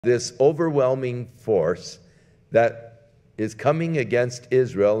this overwhelming force that is coming against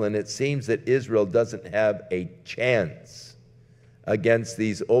Israel, and it seems that Israel doesn't have a chance against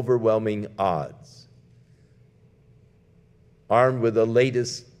these overwhelming odds, armed with the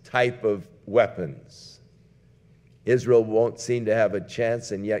latest type of weapons. Israel won't seem to have a chance,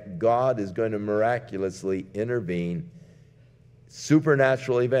 and yet God is going to miraculously intervene.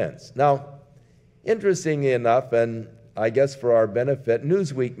 Supernatural events. Now, interestingly enough, and I guess for our benefit,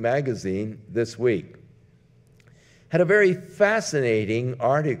 Newsweek magazine this week had a very fascinating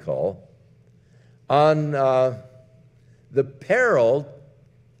article on the peril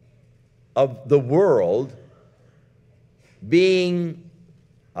of the world being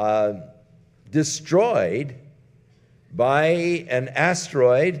destroyed by an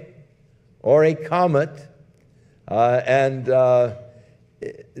asteroid or a comet. The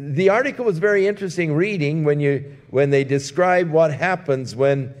article was very interesting reading when they describe what happens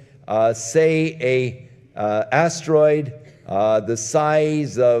when, say, a asteroid the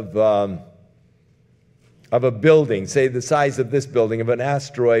size of a building, say the size of this building, if an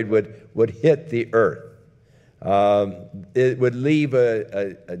asteroid would hit the Earth. It would leave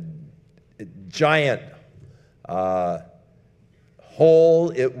a giant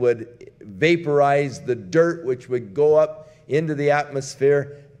hole. It would vaporize the dirt, which would go up into the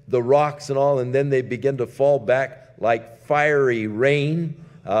atmosphere, the rocks and all, and then they begin to fall back like fiery rain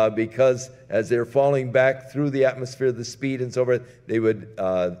because as they're falling back through the atmosphere, the speed and so forth, they would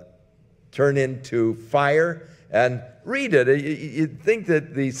turn into fire. And read it. You'd think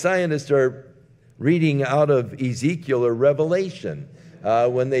that the scientists are reading out of Ezekiel or Revelation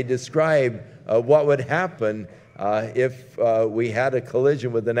when they describe what would happen if we had a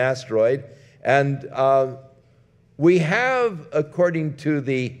collision with an asteroid. And we have, according to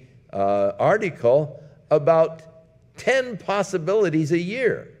the article, about 10 possibilities a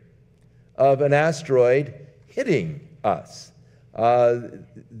year of an asteroid hitting us.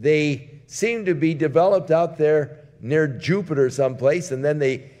 They seem to be developed out there near Jupiter someplace, and then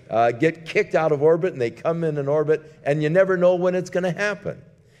they get kicked out of orbit, and they come in an orbit, and you never know when it's going to happen.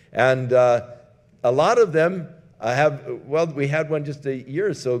 And a lot of them have, well, we had one just a year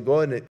or so ago, and it